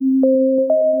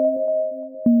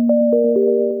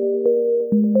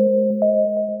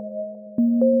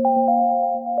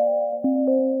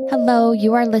Hello,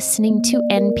 you are listening to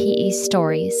NPE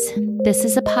Stories. This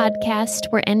is a podcast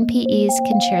where NPEs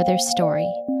can share their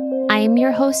story. I am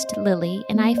your host, Lily,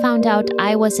 and I found out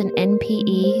I was an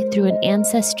NPE through an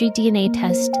Ancestry DNA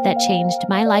test that changed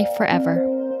my life forever.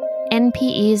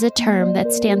 NPE is a term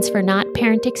that stands for Not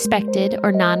Parent Expected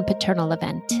or Non-Paternal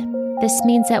Event. This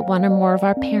means that one or more of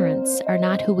our parents are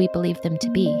not who we believe them to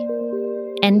be.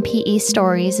 NPE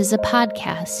Stories is a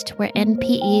podcast where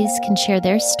NPEs can share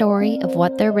their story of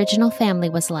what their original family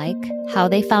was like, how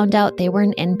they found out they were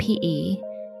an NPE,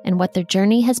 and what their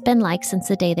journey has been like since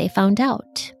the day they found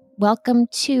out. Welcome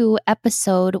to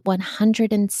episode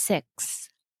 106.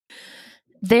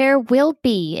 There will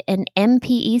be an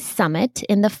NPE summit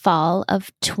in the fall of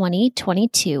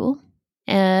 2022.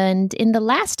 And in the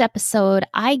last episode,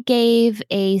 I gave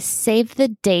a save the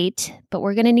date, but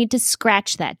we're going to need to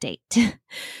scratch that date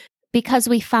because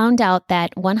we found out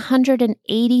that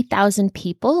 180,000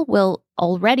 people will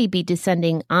already be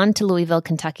descending onto Louisville,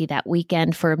 Kentucky that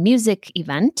weekend for a music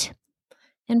event.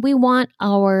 And we want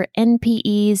our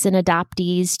NPEs and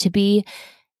adoptees to be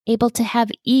able to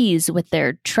have ease with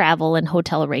their travel and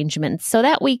hotel arrangements. So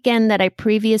that weekend that I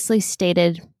previously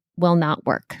stated will not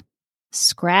work.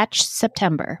 Scratch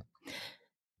September.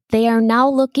 They are now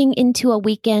looking into a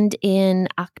weekend in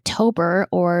October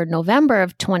or November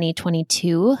of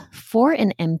 2022 for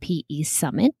an NPE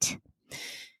summit,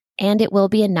 and it will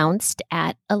be announced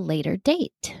at a later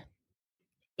date.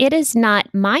 It is not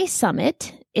my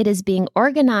summit. It is being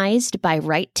organized by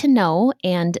Right to Know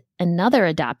and another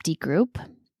adoptee group.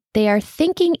 They are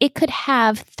thinking it could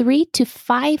have 300 to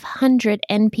 500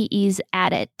 NPEs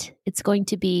at it. It's going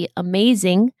to be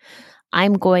amazing.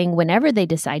 I'm going whenever they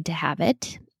decide to have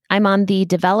it. I'm on the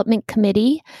development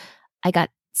committee. I got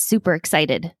super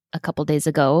excited a couple days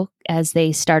ago as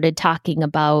they started talking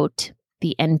about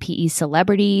the NPE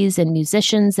celebrities and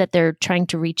musicians that they're trying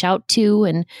to reach out to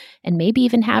and maybe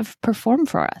even have perform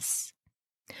for us.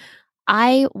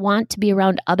 I want to be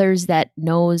around others that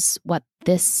knows what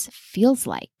this feels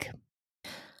like.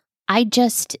 I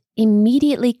just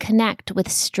immediately connect with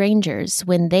strangers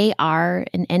when they are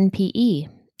an NPE.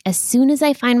 As soon as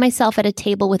I find myself at a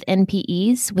table with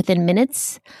NPEs, within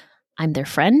minutes, I'm their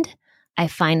friend. I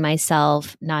find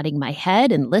myself nodding my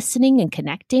head and listening and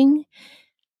connecting.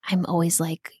 I'm always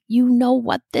like, you know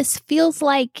what this feels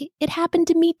like. It happened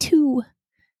to me too.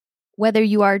 Whether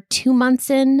you are 2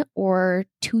 months in or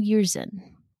 2 years in,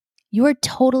 you are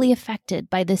totally affected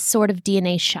by this sort of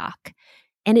DNA shock.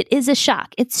 And it is a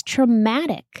shock. It's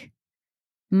traumatic.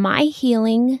 My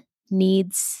healing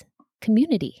needs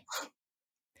community.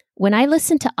 When I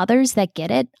listen to others that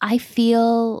get it, I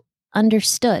feel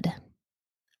understood.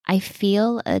 I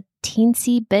feel a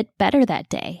teensy bit better that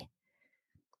day.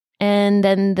 And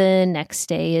then the next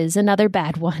day is another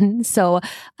bad one. So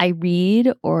I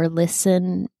read or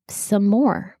listen some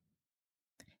more.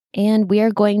 And we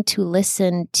are going to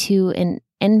listen to an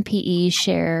NPE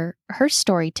share her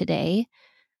story today.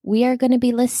 We are going to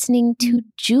be listening to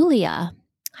Julia.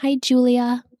 Hi,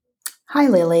 Julia. Hi,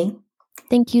 Lily.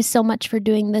 Thank you so much for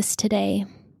doing this today.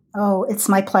 Oh, it's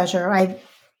my pleasure. I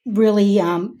really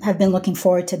have been looking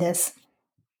forward to this.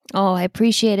 Oh, I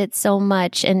appreciate it so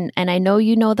much. And I know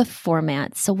you know the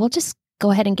format, so we'll just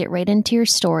go ahead and get right into your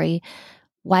story.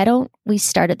 Why don't we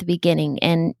start at the beginning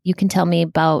and you can tell me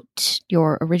about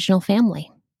your original family?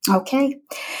 Okay.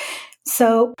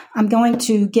 So I'm going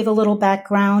to give a little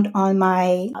background on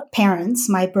my parents,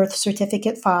 my birth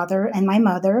certificate father and my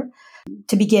mother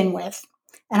to begin with.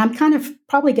 And I'm kind of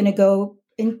probably going to go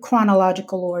in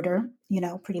chronological order,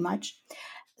 pretty much.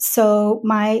 So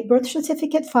my birth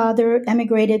certificate father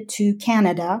emigrated to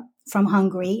Canada from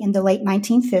Hungary in the late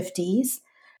 1950s.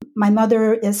 My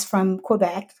mother is from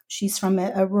Quebec. She's from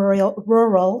a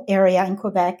rural area in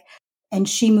Quebec, and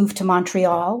she moved to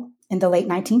Montreal in the late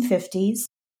 1950s.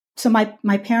 So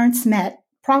my parents met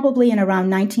probably in around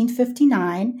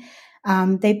 1959.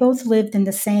 They both lived in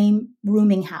the same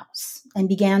rooming house and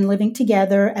began living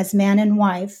together as man and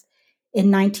wife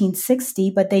in 1960,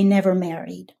 but they never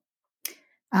married.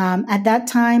 At that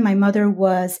time, my mother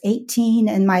was 18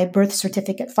 and my birth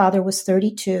certificate father was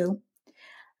 32.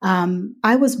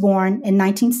 I was born in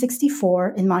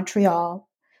 1964 in Montreal,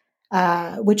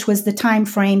 which was the time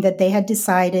frame that they had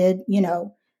decided,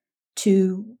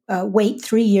 to wait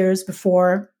 3 years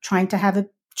before trying to have a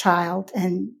child.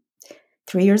 And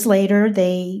 3 years later,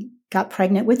 they got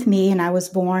pregnant with me and I was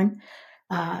born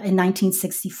in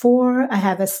 1964. I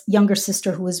have a younger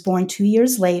sister who was born 2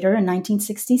 years later in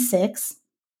 1966.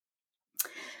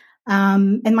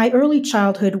 And my early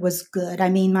childhood was good. I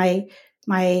mean,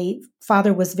 my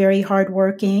father was very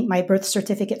hardworking. My birth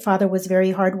certificate father was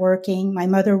very hardworking. My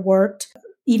mother worked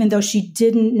even though she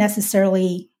didn't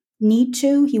necessarily need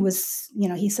to.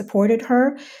 He supported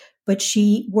her, but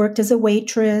she worked as a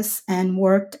waitress and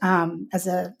worked as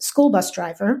a school bus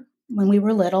driver when we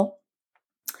were little.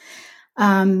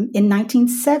 In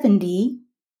 1970,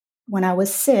 when I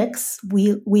was 6,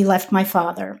 we left my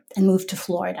father and moved to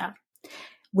Florida,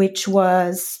 which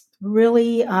was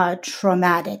really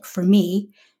traumatic for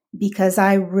me because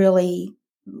I really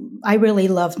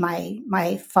loved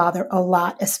my father a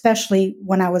lot, especially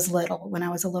when I was a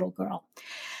little girl.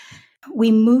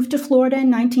 We moved to Florida in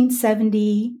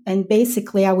 1970, and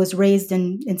basically I was raised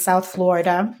in South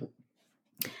Florida.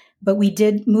 But we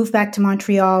did move back to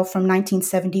Montreal from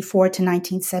 1974 to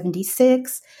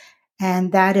 1976,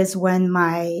 and that is when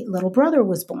my little brother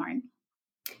was born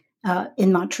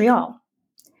in Montreal.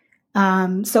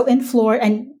 So in Florida,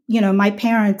 and my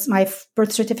parents, my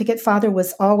birth certificate father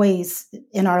was always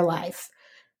in our life.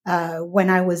 When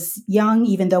I was young,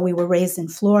 even though we were raised in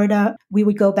Florida, we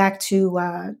would go back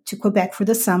to Quebec for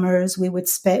the summers. We would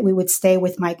stay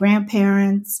with my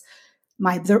grandparents.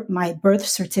 My birth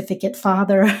certificate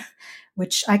father,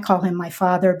 which I call him my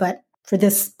father, but for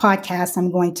this podcast,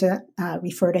 I'm going to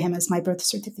refer to him as my birth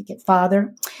certificate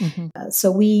father. Mm-hmm.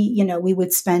 So we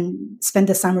would spend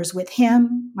the summers with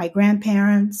him, my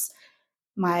grandparents,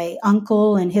 my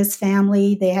uncle and his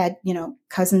family. They had,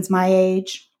 cousins my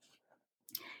age.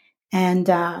 And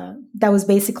that was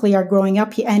basically our growing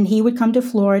up. And he would come to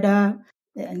Florida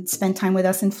and spend time with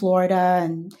us in Florida.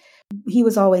 And he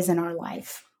was always in our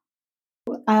life.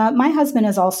 My husband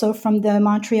is also from the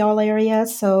Montreal area.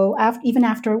 So even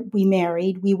after we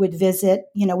married, we would visit,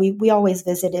 we always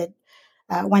visited,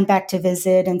 went back to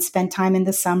visit and spend time in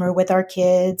the summer with our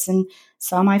kids and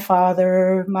saw my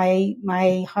father, my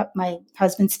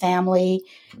husband's family,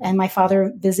 and my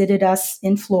father visited us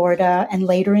in Florida and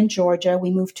later in Georgia. We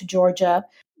moved to Georgia.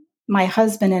 My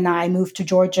husband and I moved to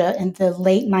Georgia in the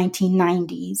late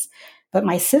 1990s, but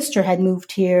my sister had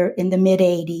moved here in the mid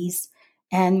 80s.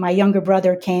 And my younger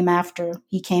brother came after.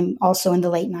 He came also in the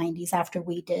late 90s after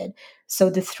we did. So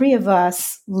the three of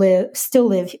us still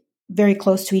live very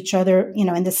close to each other,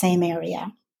 in the same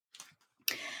area,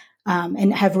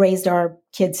 and have raised our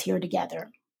kids here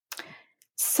together.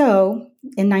 So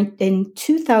in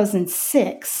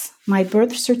 2006, my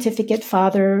birth certificate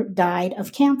father died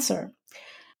of cancer.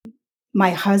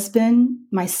 My husband,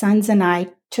 my sons, and I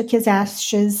took his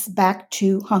ashes back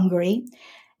to Hungary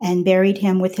and buried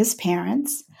him with his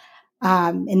parents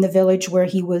in the village where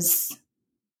he was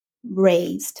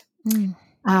raised. Mm.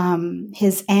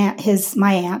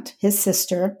 My aunt, his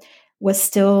sister, was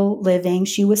still living.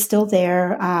 She was still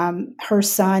there. Her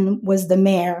son was the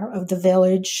mayor of the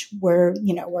village where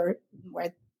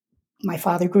my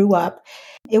father grew up.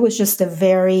 It was just a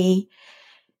very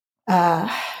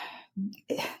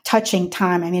touching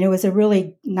time. I mean, it was a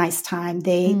really nice time.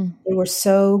 They were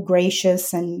so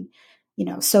gracious and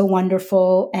so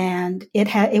wonderful. And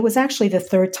it was actually the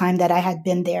third time that I had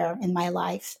been there in my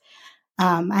life.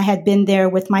 I had been there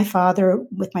with my father,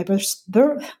 with my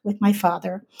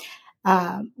father.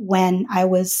 When I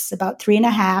was about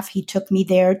 3.5, he took me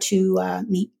there to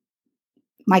meet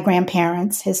my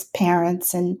grandparents, his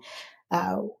parents. And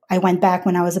I went back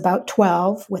when I was about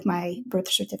 12 with my birth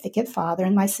certificate father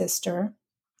and my sister.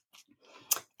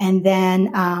 And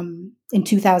then in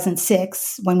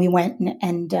 2006, when we went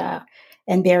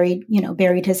and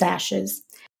buried his ashes,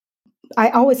 I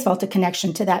always felt a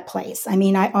connection to that place. I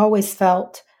mean, I always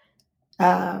felt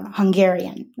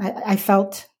Hungarian. I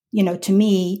felt, to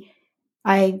me,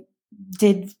 I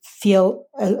did feel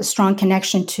a strong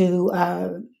connection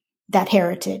to that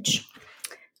heritage,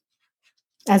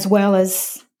 as well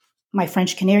as my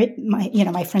French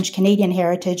Canadian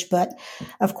heritage. But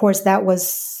of course, that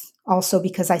was also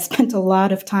because I spent a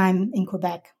lot of time in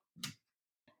Quebec.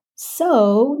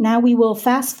 So now we will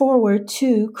fast forward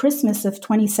to Christmas of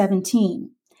 2017.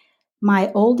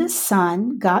 My oldest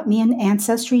son got me an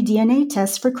Ancestry DNA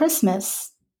test for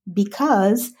Christmas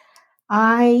because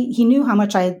he knew how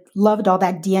much I loved all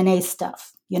that DNA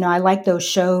stuff. I like those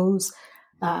shows,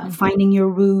 Finding Your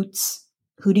Roots,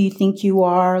 Who Do You Think You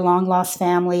Are, Long Lost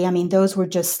Family. I mean, those were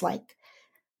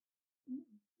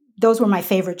my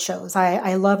favorite shows.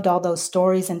 I loved all those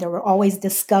stories, and there were always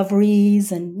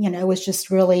discoveries, and, it was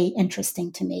just really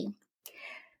interesting to me.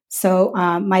 So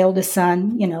my oldest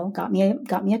son, got me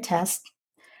a test.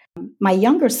 My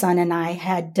younger son and I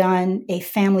had done a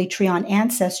family tree on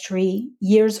Ancestry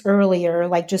years earlier,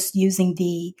 like just using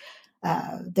the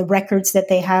records that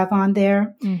they have on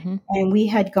there. Mm-hmm. And we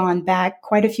had gone back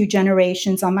quite a few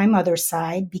generations on my mother's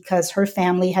side because her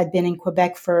family had been in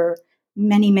Quebec for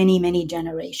many, many, many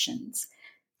generations.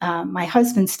 My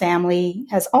husband's family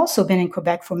has also been in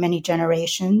Quebec for many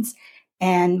generations.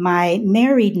 And my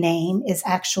married name is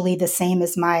actually the same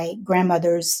as my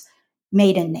grandmother's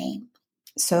maiden name.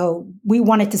 So we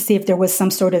wanted to see if there was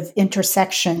some sort of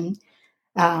intersection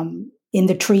in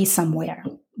the tree somewhere,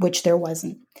 which there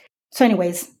wasn't. So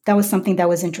anyways, that was something that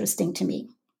was interesting to me.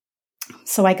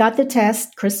 So I got the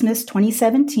test Christmas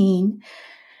 2017.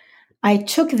 I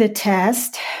took the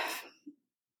test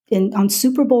on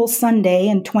Super Bowl Sunday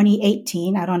in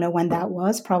 2018. I don't know when that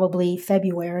was, probably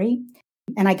February.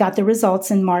 And I got the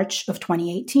results in March of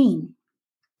 2018.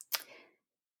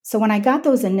 So when I got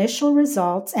those initial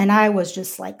results, and I was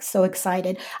just like so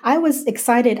excited. I was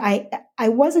excited. I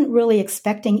wasn't really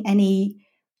expecting any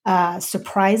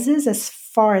surprises as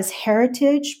far as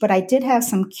heritage, but I did have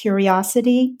some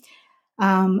curiosity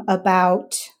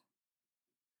about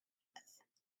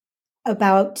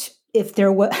if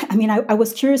there was. I mean, I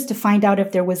was curious to find out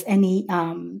if there was any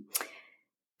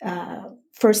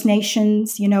First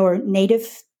Nations, or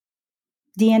Native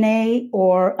DNA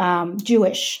or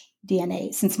Jewish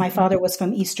DNA, since my father was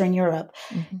from Eastern Europe.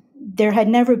 Mm-hmm. There had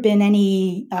never been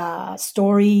any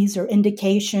stories or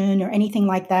indication or anything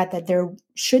like that there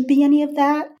should be any of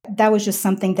that. That was just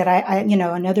something that I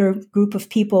another group of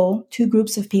people, two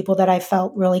groups of people that I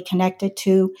felt really connected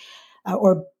to,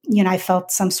 or I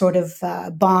felt some sort of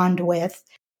bond with.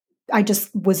 I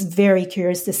just was very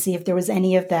curious to see if there was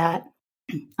any of that.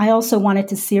 I also wanted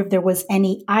to see if there was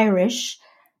any Irish,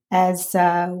 as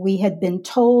we had been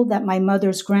told that my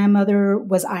mother's grandmother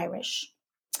was Irish.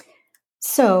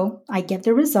 So I get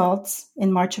the results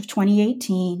in March of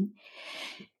 2018,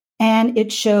 and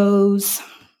it shows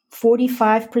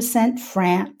 45%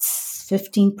 France,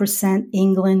 15%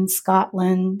 England,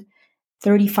 Scotland,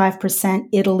 35%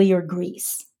 Italy or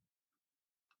Greece.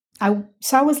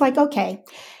 So I was like, okay.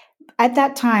 At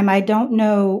that time, I don't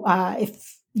know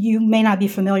if you may not be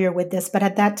familiar with this, but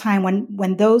at that time,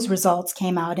 when those results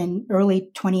came out in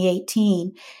early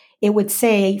 2018, it would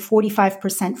say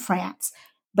 45% France.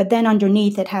 But then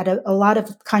underneath, it had a lot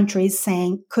of countries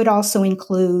saying could also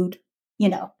include,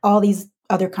 all these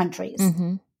other countries,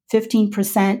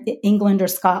 15% England or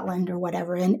Scotland or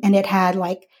whatever. And it had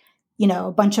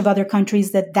a bunch of other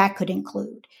countries that could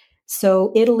include.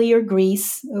 So Italy or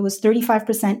Greece, it was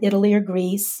 35% Italy or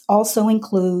Greece, also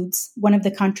includes one of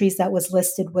the countries that was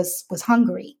listed was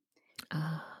Hungary.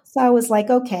 So I was like,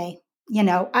 okay,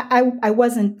 I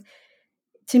wasn't,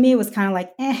 to me, it was kind of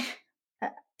like,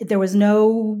 there was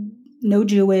no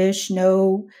Jewish,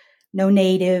 no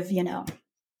native,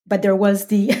 but there was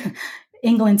the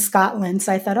England, Scotland.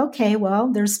 So I thought, okay, well,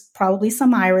 there's probably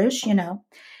some Irish,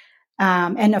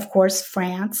 and of course,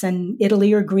 France and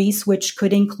Italy or Greece, which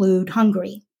could include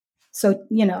Hungary. So,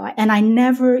 and I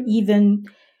never even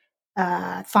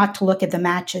thought to look at the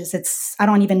matches. I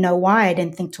don't even know why I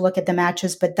didn't think to look at the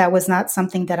matches, but that was not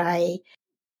something that I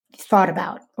thought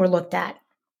about or looked at.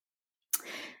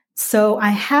 So I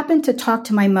happened to talk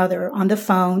to my mother on the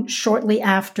phone shortly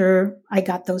after I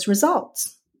got those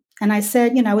results. And I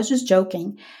said, I was just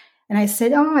joking. And I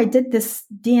said, oh, I did this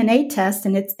DNA test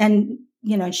and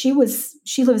she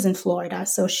lives in Florida,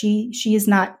 so she is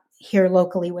not here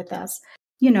locally with us,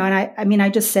 and I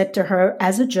just said to her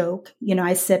as a joke,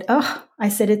 I said,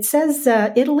 it says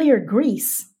Italy or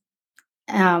Greece.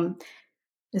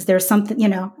 Is there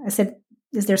something, I said,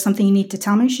 is there something you need to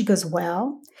tell me? She goes,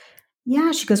 well,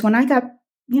 yeah. She goes, when I got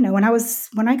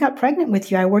pregnant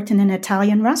with you, I worked in an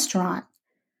Italian restaurant.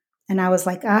 And I was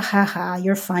like,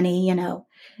 you're funny,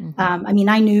 Mm-hmm.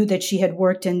 I knew that she had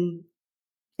worked in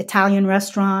Italian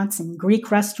restaurants and Greek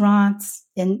restaurants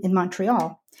in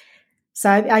Montreal. So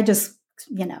I just,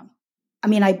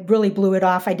 I really blew it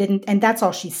off. I didn't, and that's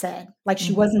all she said. Like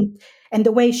she wasn't, and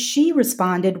the way she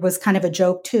responded was kind of a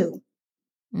joke too.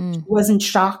 She wasn't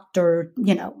shocked or,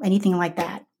 anything like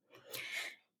that.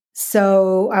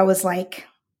 So I was like,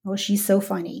 oh, she's so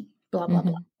funny, blah, blah,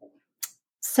 blah.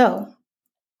 So,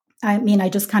 I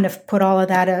just kind of put all of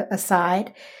that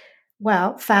aside.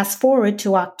 Well, fast forward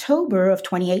to October of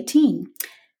 2018.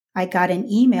 I got an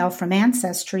email from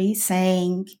Ancestry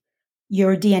saying,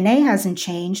 your DNA hasn't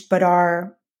changed, but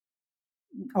our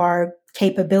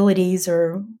capabilities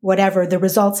or whatever, the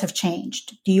results have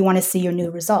changed. Do you want to see your new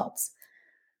results?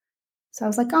 So I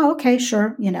was like, oh, okay,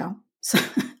 sure, So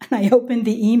I opened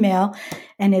the email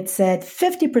and it said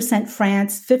 50%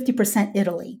 France, 50%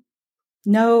 Italy.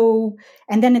 No.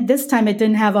 And then at this time, it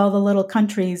didn't have all the little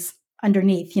countries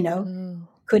underneath,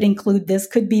 could include this,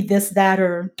 could be this, that,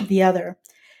 or the other.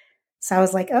 So I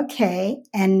was like, okay.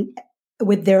 And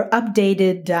with their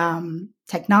updated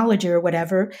technology or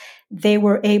whatever, they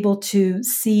were able to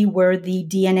see where the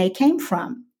DNA came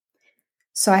from.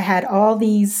 So I had all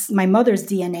these, my mother's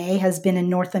DNA has been in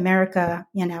North America,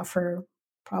 for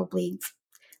probably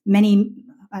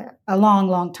a long,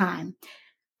 long time.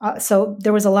 So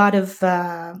there was a lot of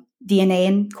DNA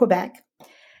in Quebec.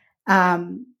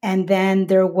 And then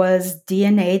there was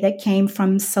DNA that came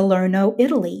from Salerno,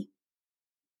 Italy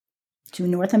to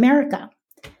North America.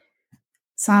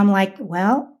 So I'm like,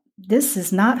 well, this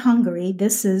is not Hungary.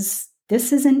 This is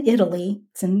in Italy.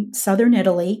 It's in southern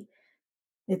Italy.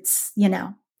 It's,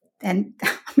 and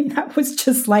I mean, I was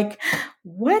just like,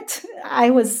 what? I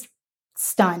was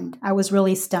stunned. I was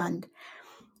really stunned.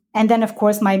 And then, of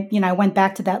course, I went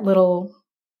back to that little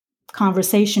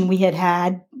conversation we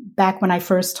had back when I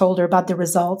first told her about the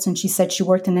results. And she said she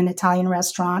worked in an Italian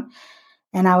restaurant.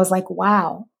 And I was like,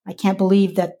 wow, I can't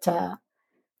believe that.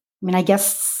 I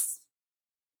guess,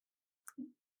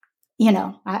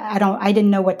 I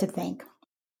didn't know what to think.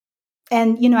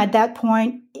 And, at that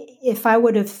point, if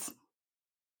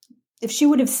she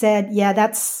would have said, yeah,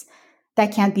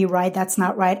 that can't be right, that's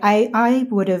not right, I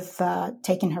would have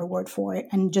taken her word for it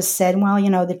and just said, well,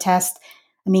 the test,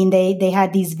 they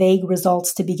had these vague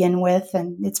results to begin with,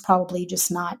 and it's probably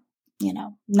just not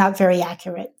very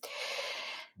accurate.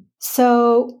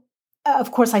 So,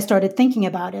 of course, I started thinking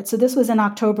about it. So this was in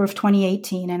October of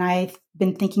 2018, and I've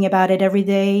been thinking about it every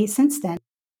day since then.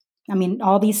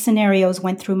 All these scenarios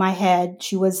went through my head.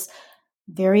 She was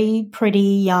very pretty,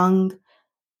 young,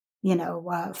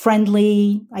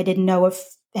 friendly. I didn't know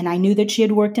and I knew that she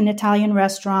had worked in Italian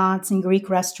restaurants and Greek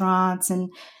restaurants.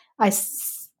 And I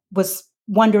was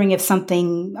wondering if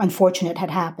something unfortunate had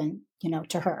happened,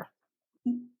 to her.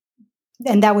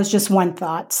 And that was just one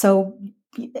thought. So,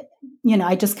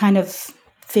 I just kind of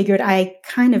figured I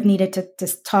kind of needed to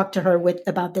just talk to her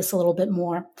about this a little bit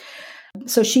more.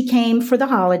 So she came for the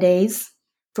holidays,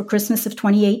 for Christmas of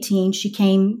 2018. She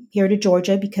came here to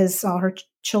Georgia because all her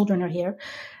children are here.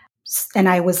 And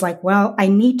I was like, well, I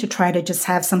need to try to just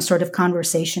have some sort of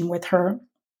conversation with her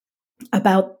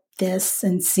about this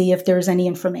and see if there's any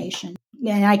information.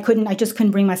 And I just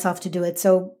couldn't bring myself to do it.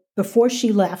 So before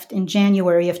she left in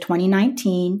January of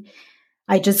 2019,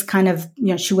 I just kind of,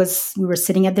 we were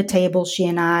sitting at the table, she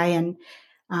and I, and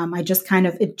I just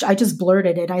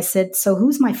blurted it. I said, so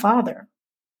who's my father?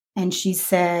 And she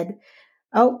said,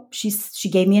 oh, she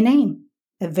gave me a name,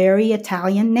 a very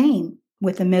Italian name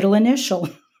with a middle initial.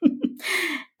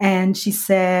 And she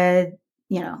said,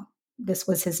 this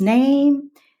was his name.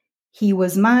 He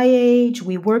was my age.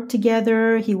 We worked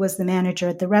together. He was the manager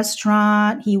at the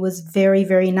restaurant. He was very,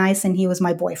 very nice. And he was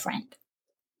my boyfriend.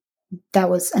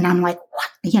 And I'm like, what?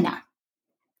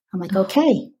 I'm like,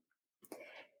 okay.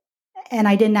 And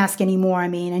I didn't ask any more.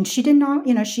 And she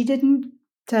didn't, she didn't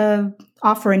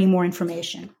offer any more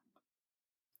information.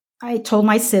 I told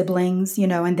my siblings,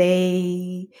 and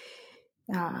they,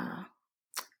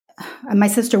 my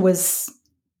sister was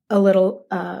a little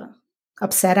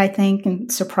upset, I think, and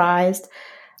surprised.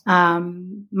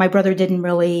 My brother didn't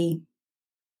really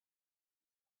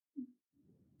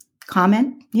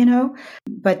comment,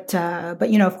 but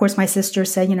of course my sister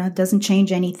said, it doesn't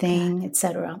change anything,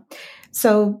 etc.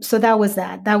 So that was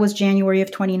that. That was January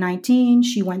of 2019.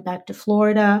 She went back to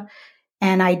Florida,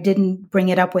 and I didn't bring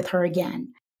it up with her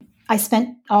again. I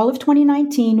spent all of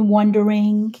 2019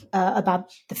 wondering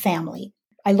about the family.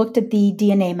 I looked at the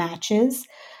DNA matches.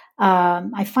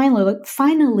 I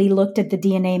finally looked at the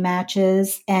DNA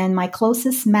matches, and my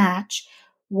closest match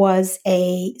was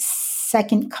a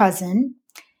second cousin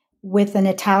with an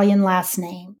Italian last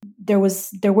name. There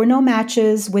were no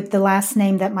matches with the last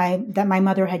name that my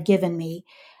mother had given me,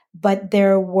 but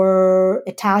there were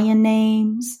Italian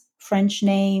names, French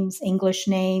names, English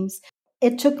names.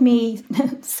 It took me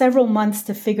several months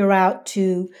to figure out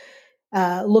to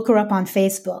look her up on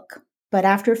Facebook. But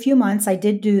after a few months, I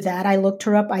did do that. I looked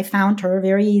her up. I found her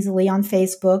very easily on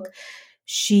Facebook.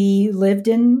 She lived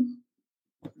in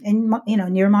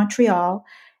near Montreal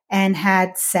and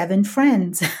had 7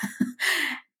 friends.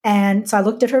 And so I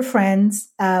looked at her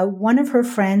friends. One of her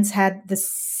friends had the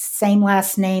same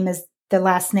last name as the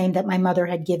last name that my mother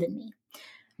had given me,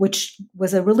 which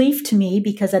was a relief to me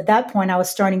because at that point I was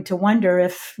starting to wonder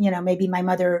if, maybe my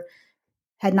mother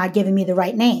had not given me the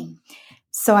right name.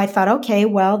 So I thought, okay,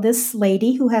 well, this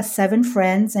lady who has 7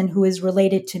 friends and who is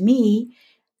related to me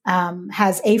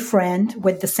has a friend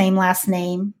with the same last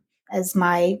name as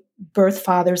my birth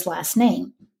father's last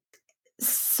name.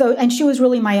 So, and she was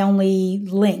really my only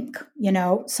link,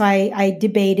 So I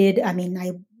debated.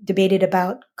 I debated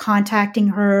about contacting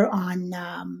her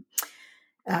on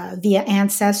via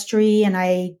Ancestry, and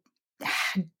I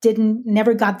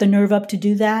never got the nerve up to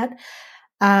do that.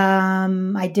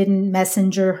 I didn't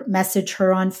message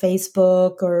her on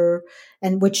Facebook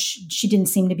and which she didn't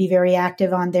seem to be very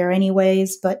active on there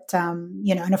anyways. But,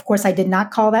 and of course I did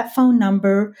not call that phone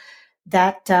number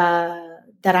that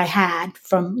I had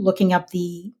from looking up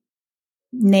the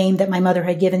name that my mother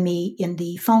had given me in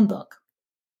the phone book.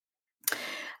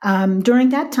 During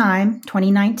that time,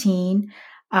 2019,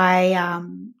 I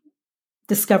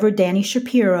discovered Dani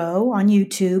Shapiro on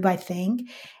YouTube, I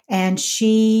think. And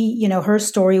she, her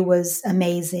story was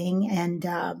amazing. And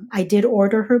I did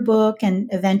order her book, and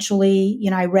eventually,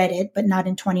 I read it, but not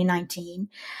in 2019.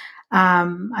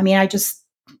 I just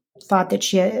thought that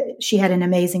she had an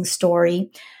amazing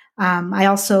story. I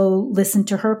also listened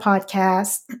to her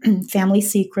podcast, Family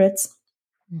Secrets,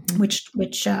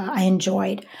 which I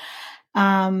enjoyed.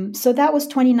 So that was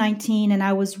 2019, and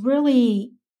I was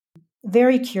really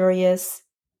very curious,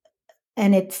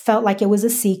 and it felt like it was a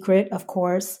secret, of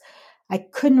course. I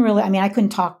couldn't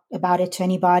talk about it to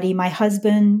anybody. My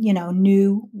husband,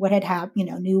 knew what had happened,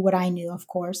 knew what I knew, of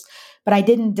course, but I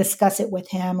didn't discuss it with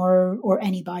him or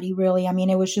anybody really.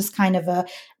 It was just kind of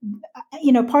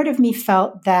part of me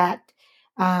felt that,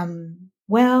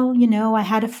 I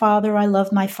had a father, I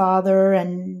love my father,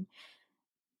 and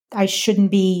I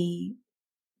shouldn't be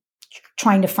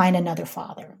trying to find another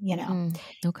father,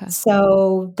 Okay.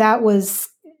 So that was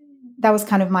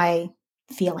kind of my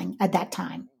feeling at that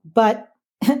time, but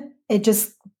it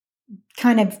just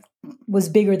kind of was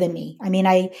bigger than me.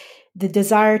 The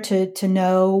desire to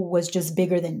know was just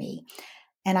bigger than me,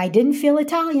 and I didn't feel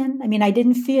Italian.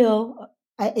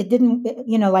 It didn't,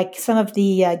 like some of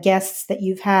the guests that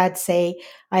you've had say,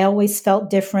 I always felt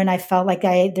different. I felt like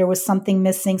there was something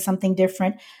missing, something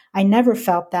different. I never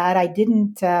felt that. I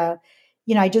didn't, I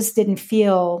just didn't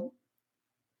feel.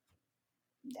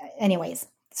 Anyways,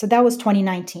 so that was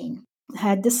 2019.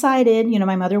 Had decided,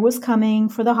 my mother was coming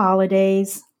for the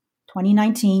holidays,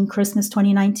 2019, Christmas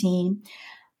 2019.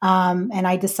 And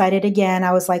I decided again,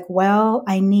 I was like, well,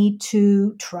 I need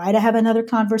to try to have another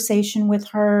conversation with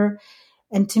her.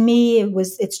 And to me,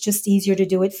 it's just easier to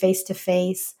do it face to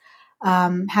face.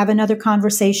 Have another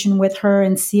conversation with her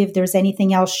and see if there's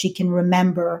anything else she can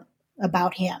remember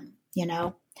about him,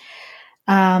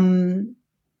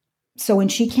 So when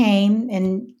she came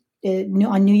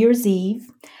on New Year's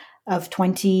Eve of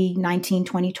 2019,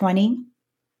 2020,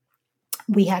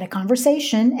 we had a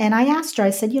conversation, and I asked her, I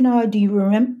said, do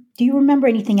you remember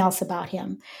anything else about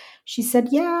him? She said,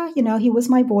 yeah, he was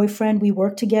my boyfriend. We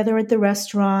worked together at the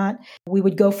restaurant. We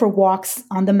would go for walks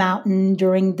on the mountain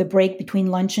during the break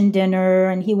between lunch and dinner.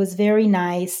 And he was very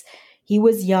nice. He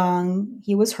was young.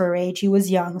 He was her age. He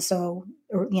was young. So,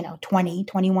 20,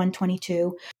 21,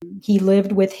 22. He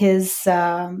lived with his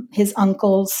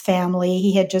uncle's family.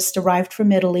 He had just arrived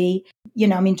from Italy.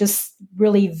 Just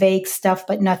really vague stuff,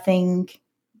 but nothing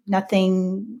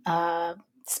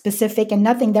specific, and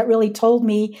nothing that really told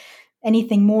me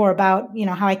anything more about,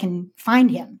 how I can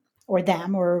find him or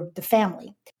them or the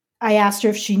family. I asked her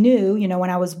if she knew,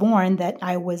 when I was born, that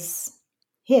I was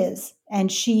his,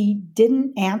 and she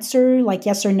didn't answer like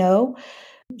yes or no.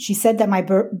 She said that my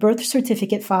birth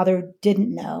certificate father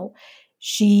didn't know.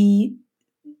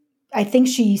 I think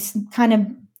she kind of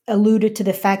alluded to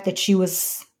the fact that she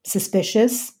was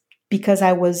suspicious because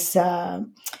I was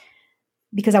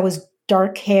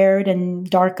dark-haired and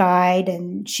dark-eyed,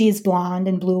 and she is blonde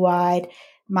and blue-eyed.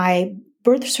 My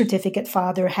birth certificate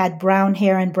father had brown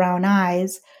hair and brown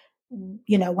eyes,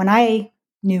 when I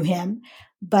knew him.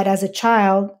 But as a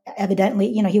child,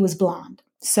 evidently, he was blonde.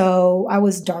 So I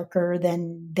was darker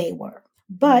than they were.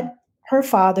 But her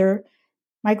father,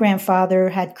 my grandfather,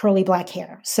 had curly black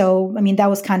hair. So, that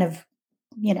was kind of,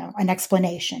 an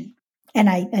explanation. And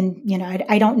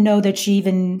I don't know that she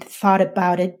even thought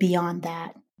about it beyond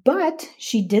that. But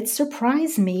she did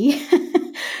surprise me.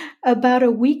 About a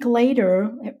week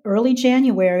later, early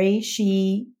January,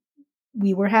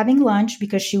 we were having lunch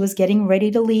because she was getting ready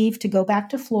to leave to go back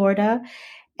to Florida.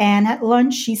 And at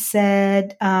lunch, she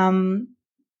said,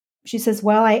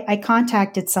 well, I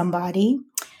contacted somebody.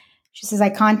 She says,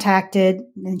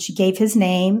 and she gave his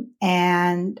name.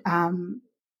 And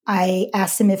I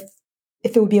asked him if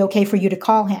it would be okay for you to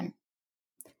call him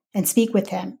and speak with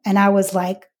him. And I was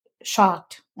like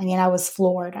shocked. I was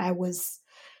floored.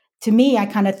 To me, I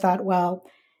kind of thought, well,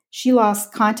 she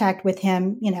lost contact with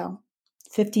him,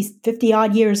 50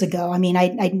 odd years ago.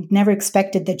 I never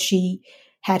expected that she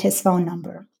had his phone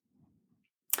number.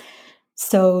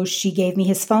 So she gave me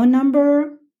his phone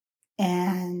number,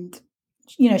 and,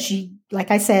 she,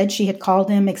 like I said, she had called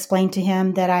him, explained to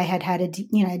him that I had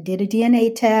did a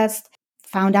DNA test,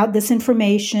 found out this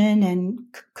information, and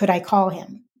could I call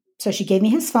him? So she gave me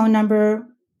his phone number,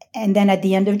 And then at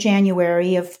the end of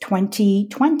January of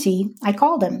 2020, I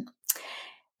called him.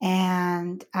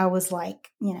 And I was like,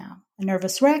 a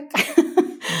nervous wreck.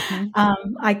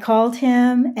 I called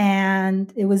him,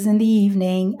 and it was in the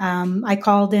evening. I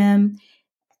called him.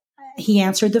 He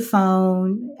answered the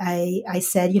phone. I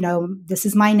said, this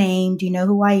is my name. Do you know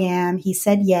who I am? He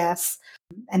said yes.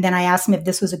 And then I asked him if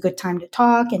this was a good time to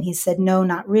talk. And he said, no,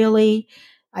 not really.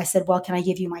 I said, well, can I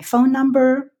give you my phone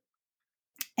number?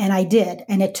 And I did.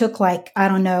 And it took like, I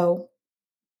don't know,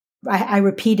 I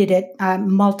repeated it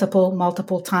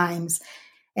multiple times.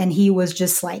 And he was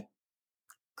just like,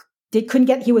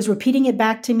 he was repeating it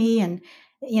back to me and,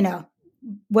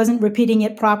 wasn't repeating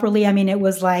it properly. I mean, it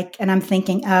was like, and I'm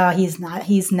thinking, oh,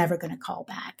 he's never going to call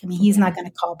back. I mean, he's not going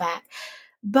to call back.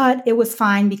 But it was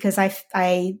fine because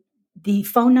the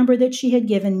phone number that she had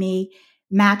given me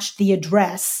matched the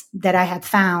address that I had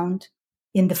found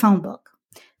in the phone book.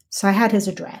 So I had his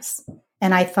address,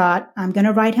 and I thought, I'm going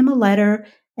to write him a letter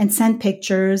and send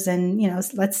pictures and,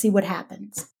 let's see what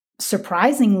happens.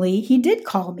 Surprisingly, he did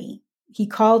call me. He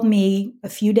called me a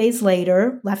few days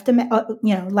later, left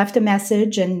a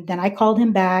message, and then I called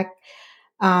him back,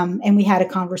 and we had a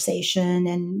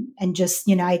conversation, and just,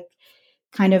 I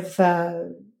kind of,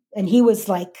 and he was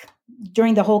like,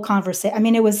 during the whole conversation, I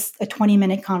mean, it was a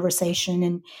 20-minute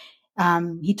conversation,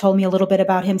 and he told me a little bit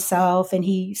about himself, and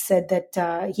he said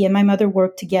that he and my mother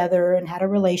worked together and had a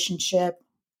relationship,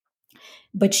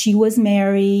 but she was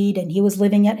married, and he was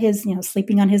living at his,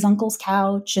 sleeping on his uncle's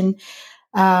couch, and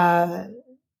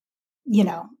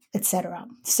etc.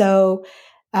 So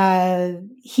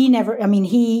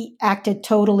he acted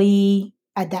totally,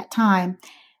 at that time,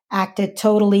 acted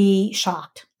totally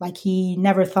shocked. Like he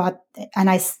never thought, and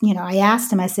I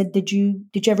asked him, I said, did you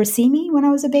ever see me when I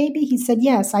was a baby? He said,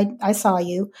 yes, I saw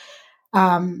you.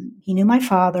 He knew my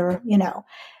father,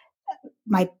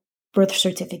 my birth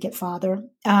certificate father.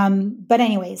 But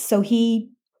anyway, so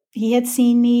he had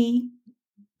seen me,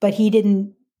 but he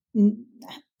didn't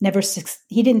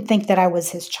think that I was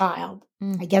his child.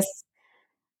 I guess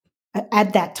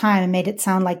at that time, it made it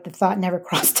sound like the thought never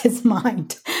crossed his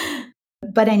mind.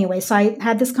 But anyway, so I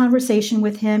had this conversation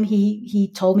with him.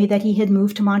 He told me that he had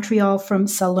moved to Montreal from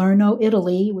Salerno,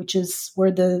 Italy, which is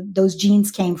where those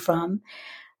genes came from,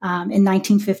 in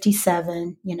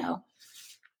 1957.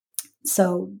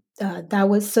 So that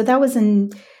was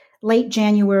in late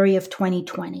January of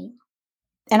 2020.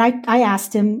 And I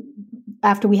asked him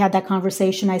after we had that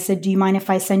conversation, I said, do you mind if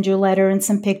I send you a letter and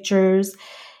some pictures?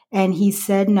 And he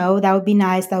said, no, that would be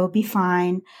nice. That would be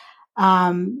fine.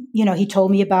 He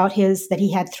told me about that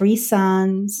he had 3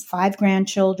 sons, 5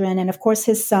 grandchildren. And of course,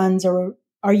 his sons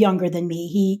are younger than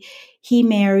me. He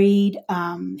married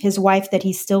his wife that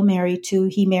he's still married to.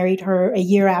 He married her a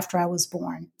year after I was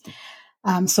born.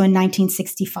 So in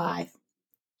 1965.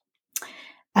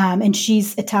 And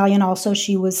she's Italian also.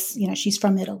 She was, she's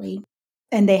from Italy.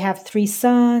 And they have 3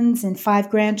 sons and 5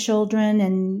 grandchildren.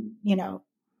 And,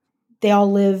 they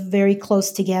all live very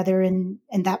close together in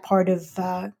that part of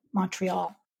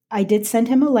Montreal. I did send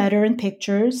him a letter and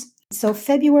pictures. So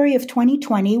February of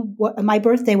 2020, my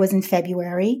birthday was in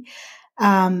February.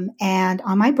 And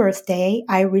on my birthday,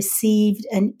 I received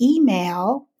an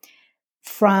email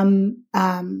from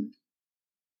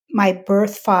my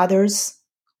birth father's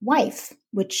wife,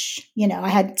 which, I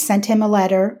had sent him a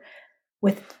letter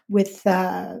with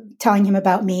telling him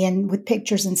about me and with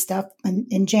pictures and stuff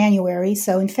in January.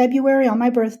 So in February, on my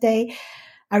birthday,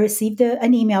 I received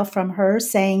an email from her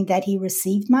saying that he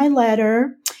received my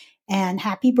letter and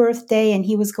happy birthday, and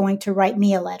he was going to write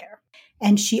me a letter.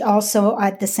 And she also,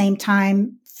 at the same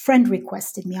time, friend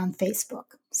requested me on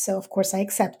Facebook. So, of course, I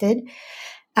accepted.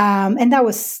 And that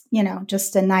was,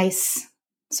 just a nice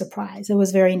surprise. It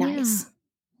was very nice.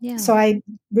 Yeah. So I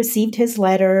received his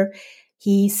letter.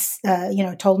 He,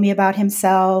 told me about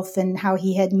himself and how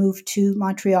he had moved to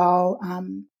Montreal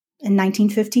in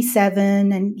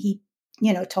 1957. And he,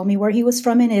 told me where he was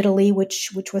from in Italy, which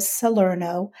was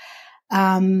Salerno.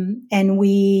 And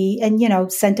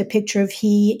sent a picture of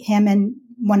him and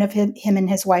him and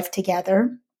his wife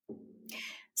together.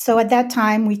 So at that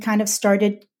time, we kind of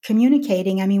started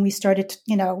communicating. I mean, we started,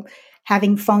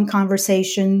 having phone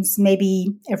conversations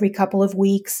maybe every couple of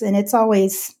weeks. And it's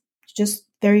always just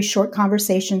very short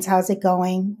conversations. How's it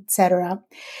going, etc.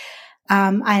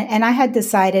 I had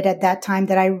decided at that time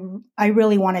that I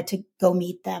really wanted to go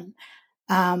meet them.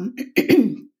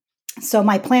 So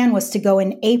my plan was to go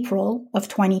in April of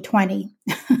 2020.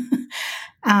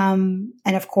 And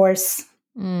of course,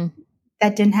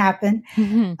 that didn't happen.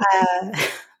 Mm-hmm.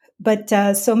 But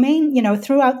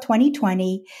throughout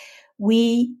 2020,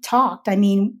 we talked. I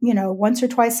mean, once or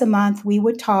twice a month we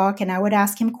would talk, and I would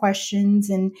ask him questions,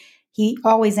 and he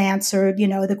always answered,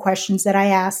 the questions that I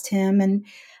asked him. And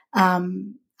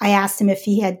I asked him if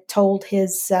he had told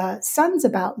his sons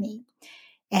about me.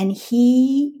 And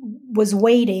he was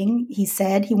waiting. He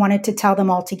said he wanted to tell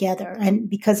them all together. And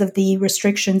because of the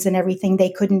restrictions and everything, they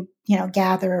couldn't,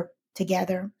 gather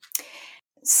together.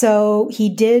 So he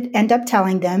did end up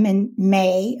telling them in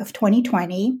May of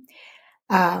 2020.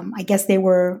 I guess they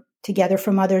were together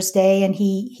for Mother's Day, and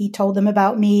he told them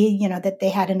about me, that they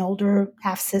had an older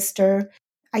half sister.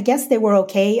 I guess they were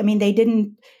okay. I mean, they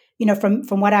didn't,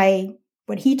 from what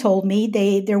he told me,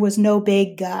 there was no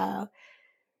big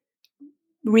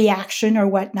reaction or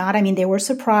whatnot. I mean, they were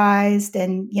surprised,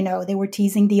 and they were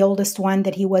teasing the oldest one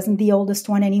that he wasn't the oldest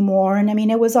one anymore. And I mean,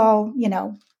 it was all,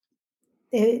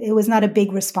 it was not a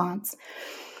big response.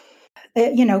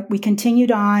 We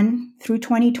continued on through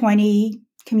 2020,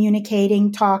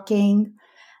 communicating, talking.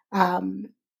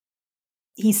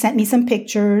 He sent me some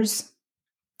pictures,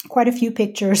 quite a few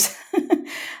pictures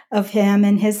of him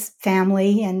and his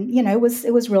family. And, it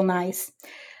was real nice.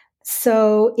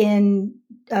 So in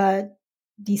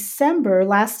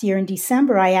last year in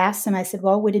December, I asked him, I said,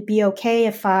 well, would it be okay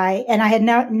if and I had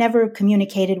never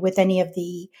communicated with any of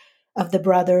the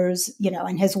brothers,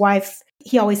 and his wife,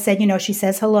 he always said, she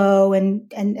says hello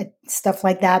and stuff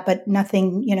like that, but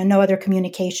nothing, no other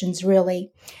communications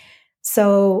really.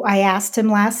 So I asked him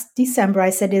last December,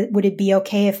 I said, would it be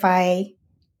okay if I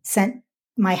sent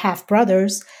my half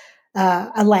brothers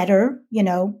a letter,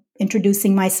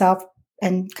 introducing myself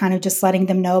and kind of just letting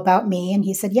them know about me? And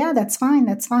he said, yeah, that's fine.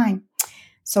 That's fine.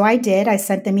 So I did. I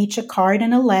sent them each a card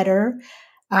and a letter.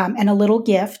 And a little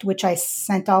gift, which I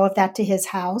sent all of that to his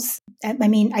house. I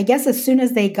mean, I guess as soon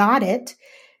as they got it,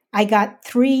 I got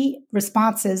 3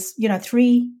 responses,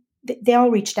 they all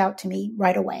reached out to me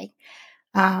right away.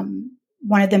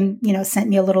 One of them, sent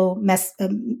me a little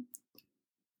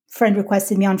friend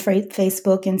requested me on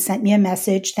Facebook and sent me a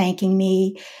message thanking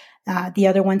me. The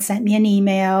other one sent me an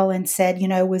email and said,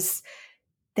 it was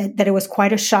that it was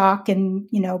quite a shock. And,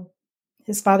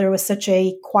 his father was such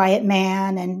a quiet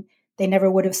man, and they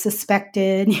never would have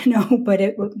suspected, but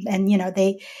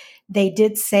they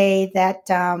did say that,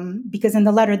 because in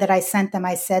the letter that I sent them,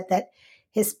 I said that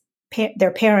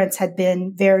their parents had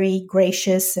been very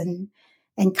gracious and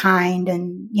kind,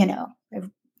 and,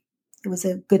 it was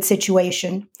a good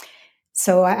situation.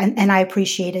 So, and I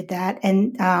appreciated that.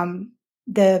 And,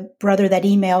 the brother that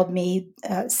emailed me,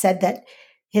 said that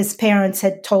his parents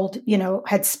had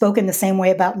had spoken the same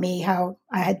way about me, how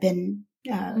I had been,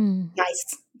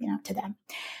 nice, to them.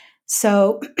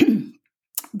 So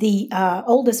the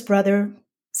oldest brother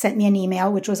sent me an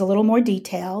email, which was a little more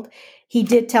detailed. He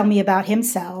did tell me about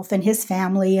himself and his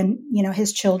family and,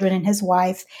 his children and his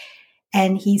wife.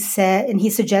 And he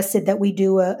suggested that we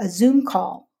do a Zoom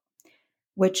call,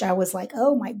 which I was like,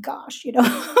 oh my gosh,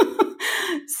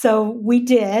 So we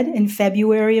did in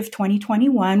February of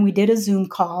 2021, we did a Zoom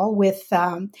call with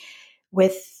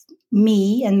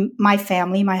me and my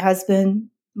family, my husband,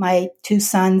 my 2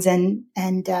 sons, and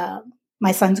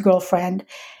my son's girlfriend,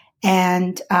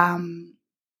 and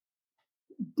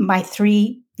my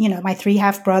 3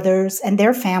 half brothers and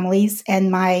their families,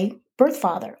 and my birth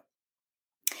father,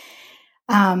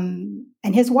 and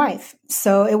his wife.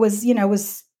 So it was, it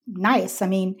was nice. I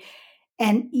mean,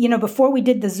 and, before we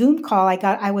did the Zoom call,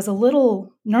 I was a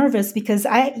little nervous because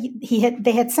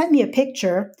they had sent me a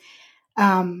picture,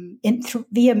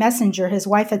 via Messenger. His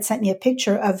wife had sent me a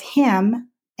picture of him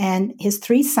and his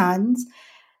 3 sons,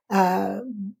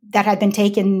 that had been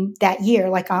taken that year.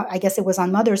 Like, I guess it was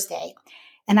on Mother's Day.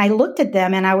 And I looked at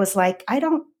them and I was like, I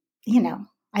don't,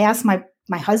 I asked my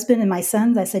husband and my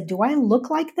sons, I said, do I look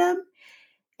like them?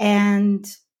 And,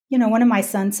 one of my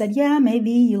sons said, yeah,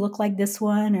 maybe you look like this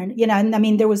one. And, and I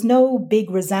mean, there was no big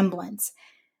resemblance.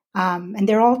 And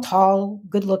they're all tall,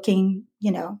 good looking,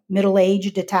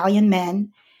 middle-aged Italian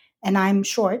men. And I'm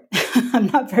short. I'm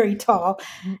not very tall.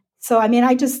 So, I mean,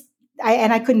 I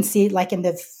couldn't see it like in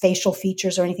the facial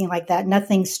features or anything like that.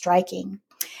 Nothing striking.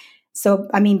 So,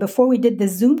 I mean, before we did the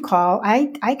Zoom call,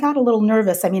 I got a little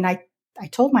nervous. I mean, I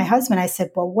told my husband, I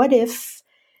said, well, what if,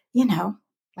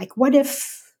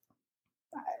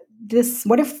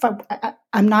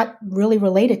 I'm not really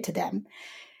related to them?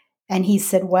 And he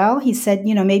said,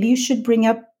 maybe you should bring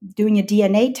up doing a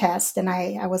DNA test. And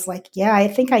I was like, yeah, I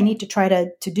think I need to try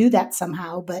to do that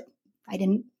somehow. But I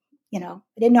didn't know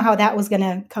how that was going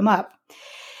to come up.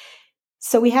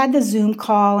 So we had the Zoom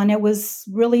call, and it was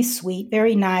really sweet,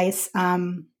 very nice.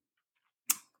 The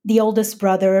oldest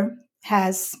brother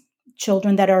has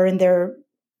children that are in their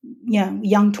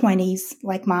young 20s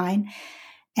like mine.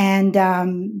 And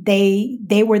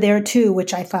they were there too,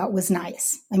 which I thought was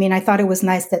nice. I mean, I thought it was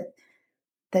nice that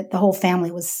the whole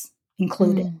family was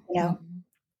included, Mm-hmm.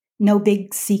 no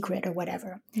big secret or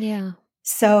whatever. Yeah.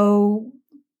 So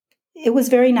it was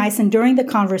very nice. And during the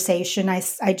conversation, I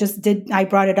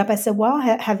brought it up. I said, well,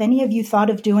 have any of you thought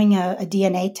of doing a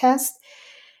DNA test?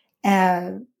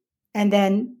 And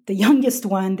then the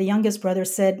youngest brother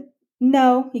said,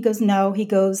 no. He goes, no. He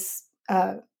goes,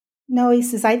 no. He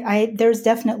says, there's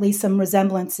definitely some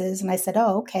resemblances. And I said,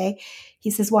 oh, okay. He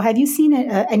says, well, have you seen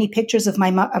any pictures of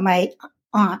my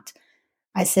aunt?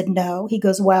 I said, no. He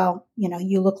goes, well,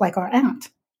 you look like our aunt.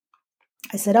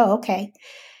 I said, oh, okay.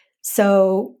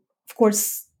 So, of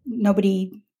course,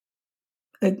 nobody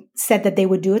said that they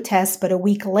would do a test, but a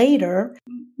week later,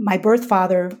 my birth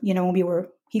father,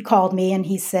 he called me and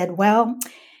he said, well,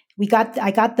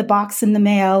 I got the box in the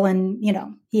mail, and,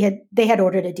 they had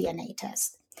ordered a DNA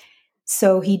test.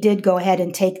 So he did go ahead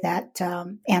and take that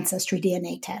ancestry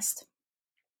DNA test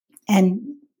and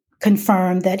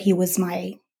confirm that he was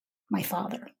my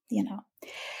father,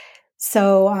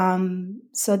 So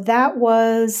that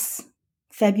was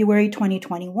February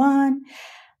 2021.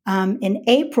 In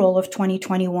April of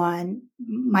 2021,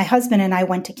 my husband and I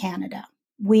went to Canada.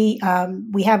 We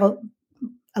have a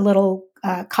little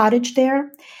cottage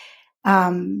there.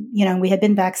 We had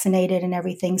been vaccinated and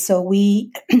everything. So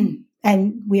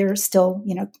and we're still,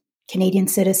 Canadian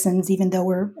citizens, even though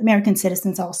we're American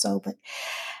citizens also. But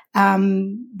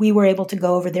we were able to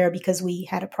go over there because we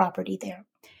had a property there.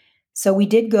 So we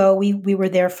did go. We were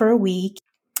there for a week.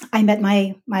 I met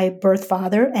my birth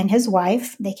father and his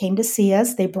wife. They came to see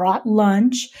us. They brought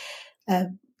lunch,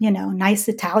 nice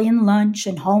Italian lunch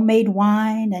and homemade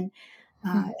wine and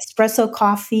espresso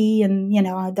coffee and,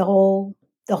 the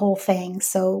whole thing.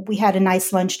 So we had a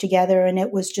nice lunch together, and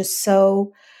it was just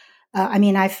so,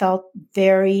 I felt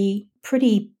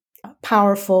pretty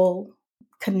powerful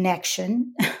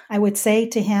connection, I would say,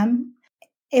 to him.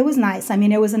 It was nice.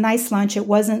 It was a nice lunch. It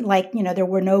wasn't like, there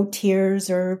were no tears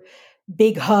or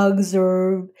big hugs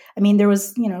there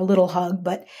was, a little hug,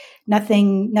 but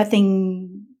nothing,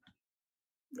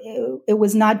 it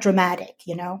was not dramatic,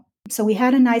 So we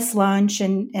had a nice lunch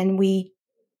and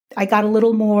I got a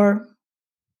little more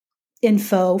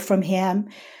info from him.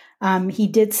 He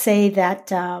did say that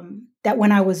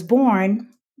when I was born,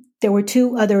 there were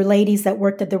two other ladies that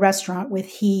worked at the restaurant with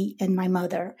he and my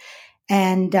mother.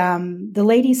 And the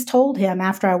ladies told him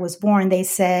after I was born, they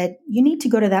said, you need to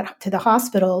go to the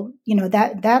hospital.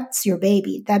 That's your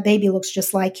baby. That baby looks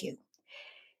just like you.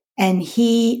 And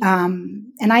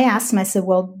and I asked him, I said,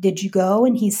 well, did you go?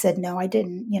 And he said, no, I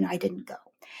didn't, I didn't go.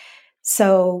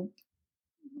 So,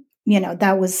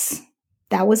 that was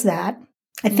that.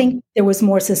 I think there was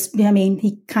more,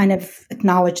 he kind of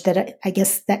acknowledged that I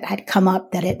guess that had come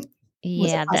up, that it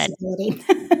was a possibility.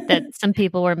 That some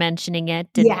people were mentioning it.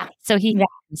 So he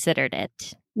considered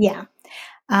it. Yeah.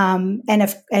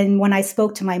 And when I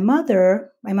spoke to my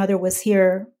mother was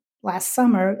here last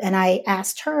summer, and I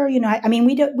asked her,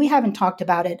 we haven't talked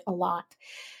about it a lot.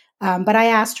 But I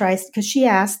asked her, because she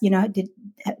asked, did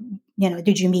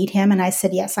you meet him? And I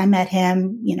said, yes, I met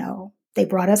him. They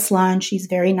brought us lunch. He's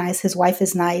very nice. His wife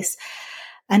is nice.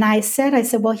 And I said,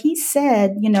 well, he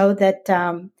said,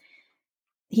 that,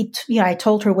 I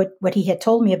told her what he had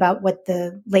told me about what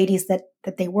the ladies that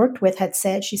they worked with had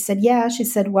said. She said, yeah. She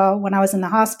said, well, when I was in the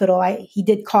hospital, he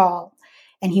did call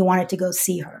and he wanted to go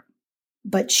see her.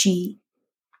 But she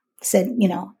said,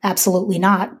 absolutely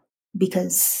not,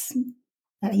 because,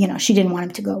 she didn't want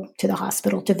him to go to the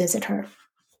hospital to visit her.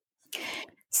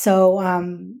 So,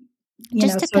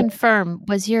 just to confirm,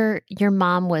 was your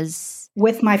mom was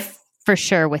with for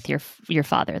sure with your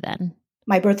father then?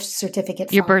 My birth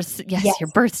certificate. Your birth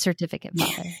certificate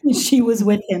father. She was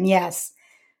with him, yes.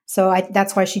 So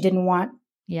that's why she didn't want.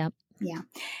 Yep. Yeah.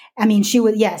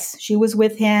 She was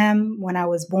with him when I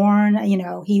was born.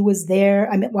 He was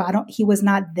there. He was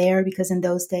not there because in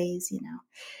those days,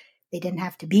 they didn't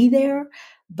have to be there.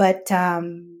 But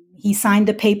he signed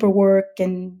the paperwork,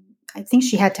 and I think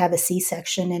she had to have a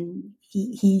C-section, and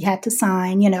he had to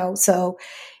sign, So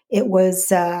it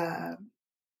was.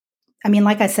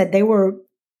 Like I said, they were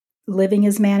living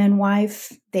as man and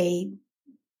wife. They,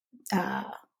 I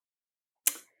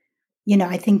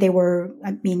think they were,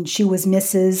 she was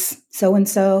Mrs.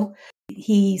 So-and-so.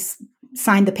 He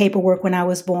signed the paperwork when I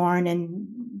was born,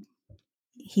 and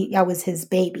I was his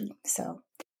baby. So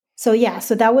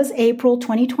that was April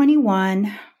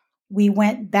 2021. We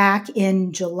went back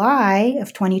in July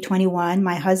of 2021.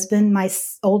 My husband, my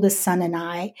oldest son, and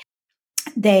I,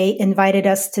 they invited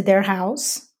us to their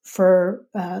house for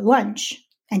lunch.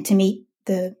 and to meet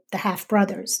the half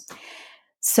brothers.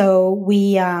 So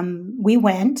we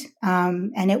went,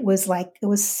 and it was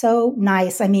so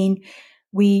nice. I mean,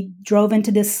 we drove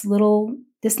into this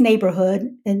neighborhood,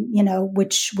 and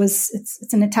which was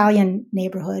it's an Italian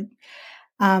neighborhood.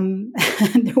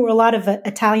 There were a lot of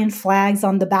Italian flags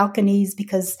on the balconies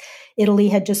because Italy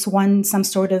had just won some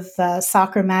sort of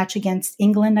soccer match against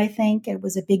England. I think it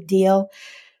was a big deal.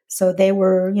 So they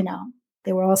were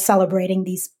all celebrating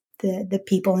the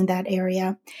people in that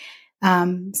area.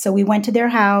 So we went to their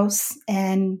house,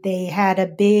 and they had a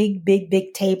big, big,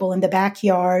 big table in the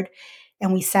backyard,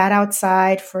 and we sat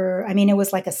outside it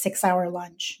was like a 6-hour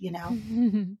lunch,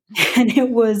 and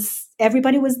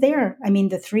everybody was there. I mean,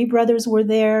 the 3 brothers were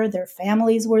there, their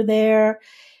families were there.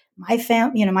 My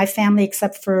family,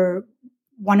 except for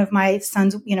one of my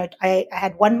sons, I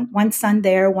had one son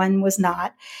there, one was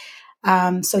not.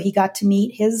 So he got to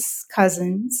meet his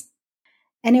cousins.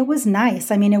 And it was nice.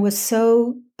 I mean, it was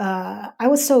I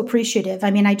was so appreciative.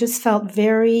 I mean, I just felt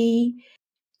very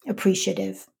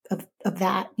appreciative of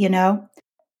that,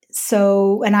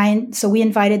 So we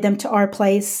invited them to our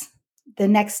place the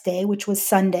next day, which was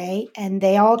Sunday, and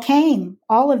they all came,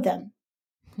 all of them,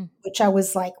 which I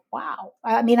was like, wow.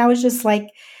 I mean, I was just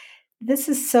like, this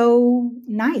is so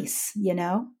nice,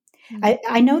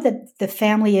 I know that the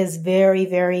family is very,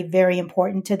 very, very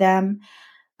important to them.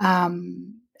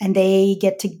 And they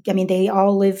they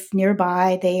all live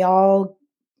nearby. They all,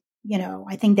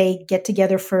 I think they get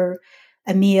together for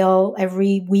a meal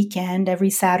every weekend, every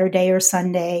Saturday or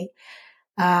Sunday.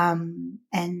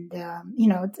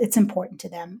 It's important to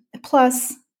them.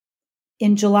 Plus,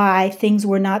 in July, things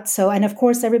were not so, and of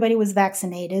course, everybody was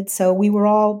vaccinated. So we were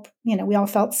all, we all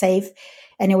felt safe.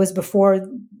 And it was before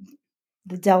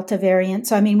the Delta variant.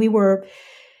 So, I mean, we were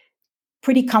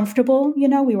pretty comfortable,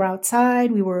 we were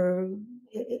outside,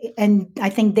 and I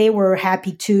think they were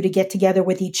happy too to get together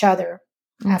with each other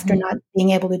after not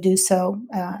being able to do so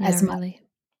as much. Really.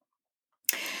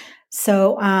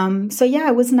 So yeah,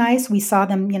 it was nice. We saw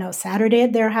them, Saturday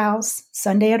at their house,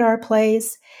 Sunday at our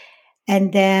place,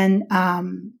 and then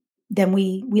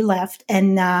we left,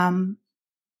 and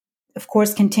of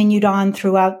course continued on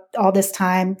throughout all this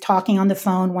time, talking on the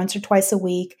phone once or twice a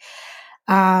week,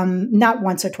 not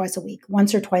once or twice a week,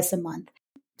 once or twice a month.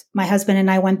 My husband and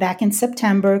I went back in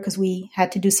September because we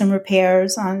had to do some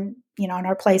repairs on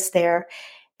our place there.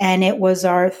 And it was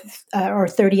our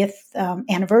 30th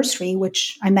anniversary,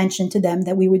 which I mentioned to them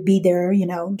that we would be there,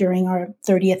 during our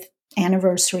 30th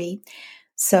anniversary.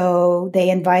 So they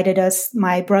invited us,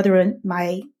 my brother and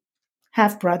my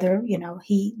half brother,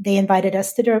 they invited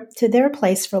us to their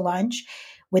place for lunch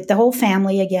with the whole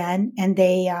family again. And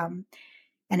and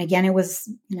again, it was,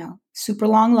 super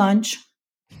long lunch.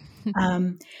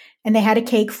 And they had a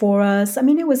cake for us. I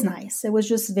mean, it was nice. It was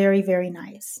just very, very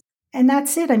nice. And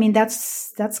that's it. I mean,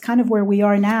 that's kind of where we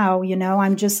are now.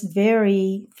 I'm just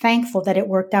very thankful that it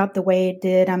worked out the way it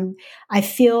did. I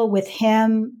feel with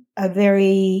him a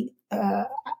very,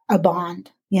 a bond,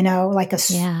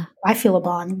 I feel a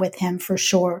bond with him for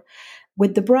sure.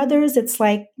 With the brothers, it's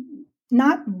like,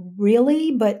 not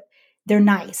really, but they're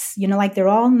nice, they're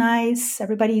all nice.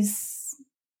 Everybody's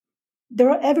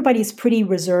pretty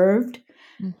reserved.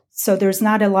 So there's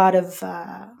no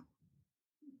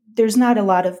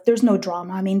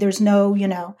drama. I mean, there's no,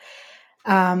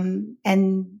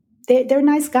 and they're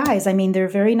nice guys. I mean, they're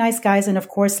very nice guys. And of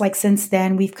course, like since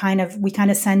then we kind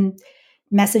of send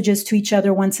messages to each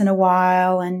other once in a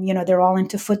while, and, they're all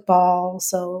into football.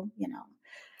 So,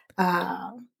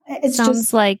 it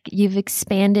sounds like you've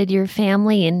expanded your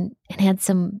family and had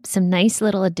some nice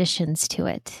little additions to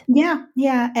it. Yeah.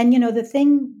 Yeah. And,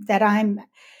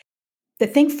 the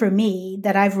thing for me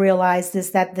that I've realized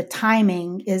is that the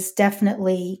timing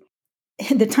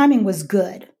was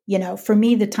good. For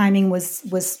me, the timing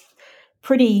was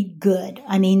pretty good.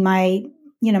 I mean, my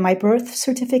birth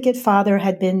certificate father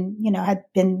had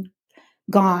been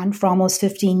gone for almost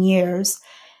 15 years.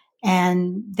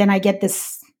 And then I get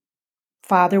this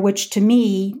father, which to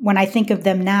me, when I think of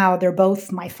them now, they're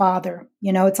both my father.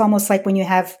 It's almost like when you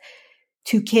have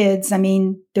 2 kids, I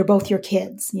mean, they're both your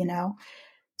kids,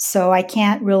 So I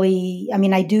can't really, I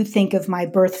mean, I do think of my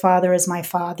birth father as my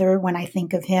father when I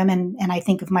think of him, and I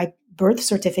think of my birth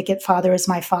certificate father as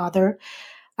my father.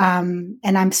 And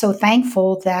I'm so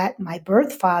thankful that my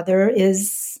birth father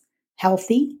is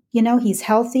healthy. He's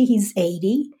healthy. He's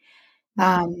 80,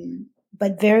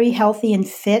 but very healthy and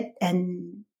fit.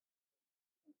 And,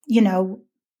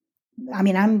 I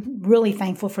mean, I'm really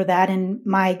thankful for that. And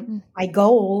my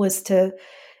goal is to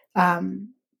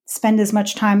spend as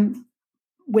much time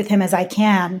with him as I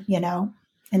can,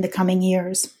 in the coming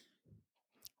years.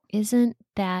 Isn't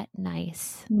that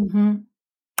nice? Mm-hmm.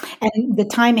 And the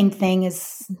timing thing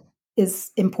is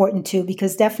important too,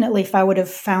 because definitely if I would have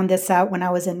found this out when I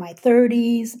was in my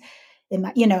 30s, it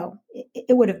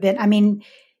would have been, I mean,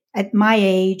 at my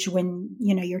age when,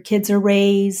 your kids are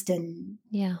raised and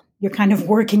Yeah. you're kind of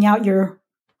working out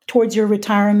towards your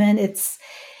retirement, it's,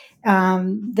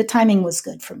 the timing was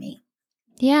good for me.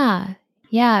 Yeah.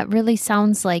 Yeah. It really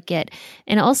sounds like it.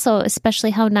 And also,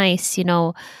 especially how nice,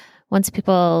 once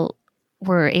people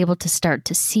were able to start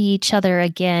to see each other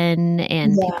again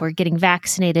and Yeah. people were getting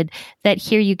vaccinated, that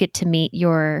here you get to meet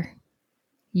your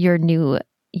new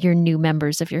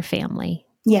members of your family.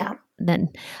 Yeah.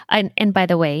 And by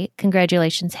the way,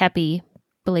 congratulations. Happy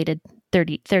belated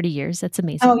 30 years. That's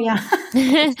amazing. Oh, yeah.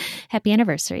 Happy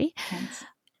anniversary. Thanks.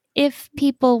 If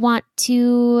people want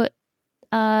to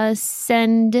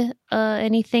send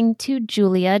anything to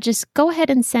Julia, just go ahead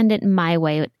and send it my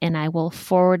way and I will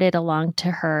forward it along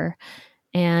to her.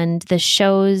 And the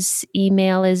show's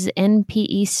email is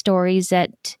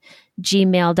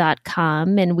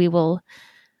npestories@gmail.com. And we will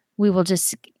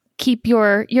just keep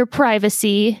your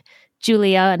privacy,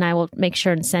 Julia, and I will make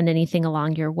sure and send anything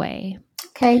along your way.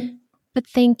 Okay. But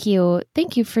thank you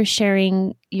for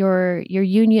sharing your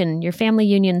family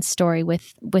union story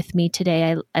with me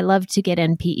today. I love to get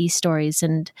NPE stories,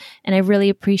 and I really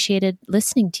appreciated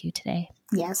listening to you today.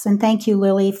 Yes, and thank you,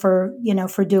 Lily, for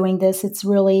doing this. It's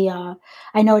really, I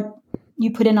know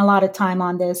you put in a lot of time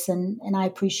on this, and I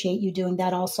appreciate you doing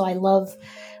that. Also, I love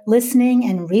listening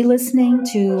and re-listening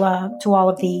to all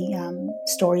of the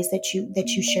stories that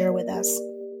you share with us.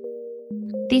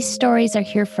 These stories are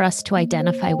here for us to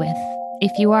identify with.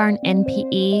 If you are an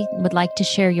NPE and would like to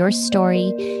share your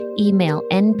story, email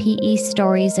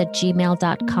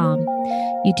npestories@gmail.com.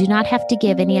 You do not have to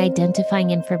give any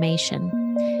identifying information.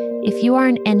 If you are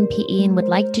an NPE and would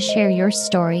like to share your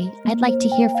story, I'd like to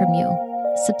hear from you.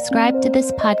 Subscribe to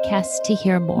this podcast to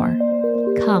hear more.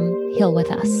 Come heal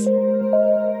with us.